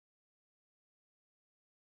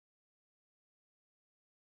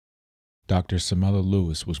Dr. Samella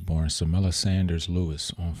Lewis was born Samella Sanders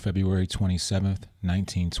Lewis on February 27,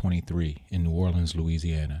 1923, in New Orleans,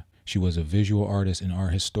 Louisiana. She was a visual artist and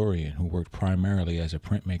art historian who worked primarily as a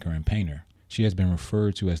printmaker and painter. She has been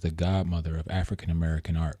referred to as the godmother of African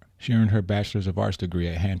American art. She earned her Bachelor's of Arts degree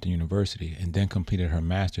at Hampton University and then completed her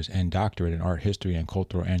master's and doctorate in art history and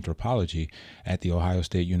cultural anthropology at The Ohio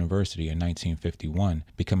State University in 1951,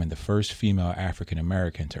 becoming the first female African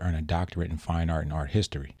American to earn a doctorate in fine art and art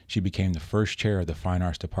history. She became the first chair of the fine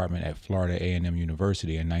arts department at Florida A&M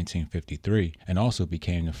University in 1953 and also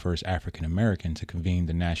became the first African American to convene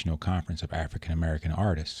the National Conference of African American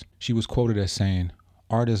Artists. She was quoted as saying,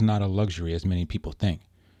 "Art is not a luxury as many people think.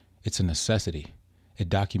 It's a necessity. It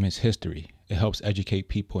documents history. It helps educate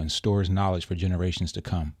people and stores knowledge for generations to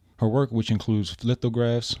come." Her work, which includes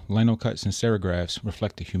lithographs, linocuts, and serigraphs,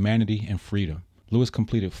 reflected humanity and freedom. Lewis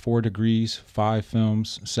completed 4 degrees, 5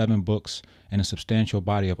 films, 7 books, and a substantial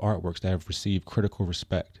body of artworks that have received critical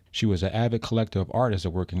respect. She was an avid collector of art as a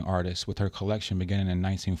working artist, with her collection beginning in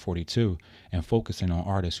 1942 and focusing on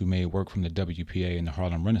artists who made work from the WPA and the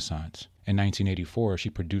Harlem Renaissance. In 1984, she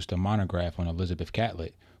produced a monograph on Elizabeth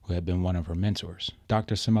Catlett, who had been one of her mentors.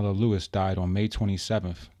 Dr. Samella Lewis died on May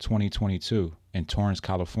 27, 2022, in Torrance,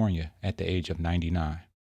 California, at the age of 99.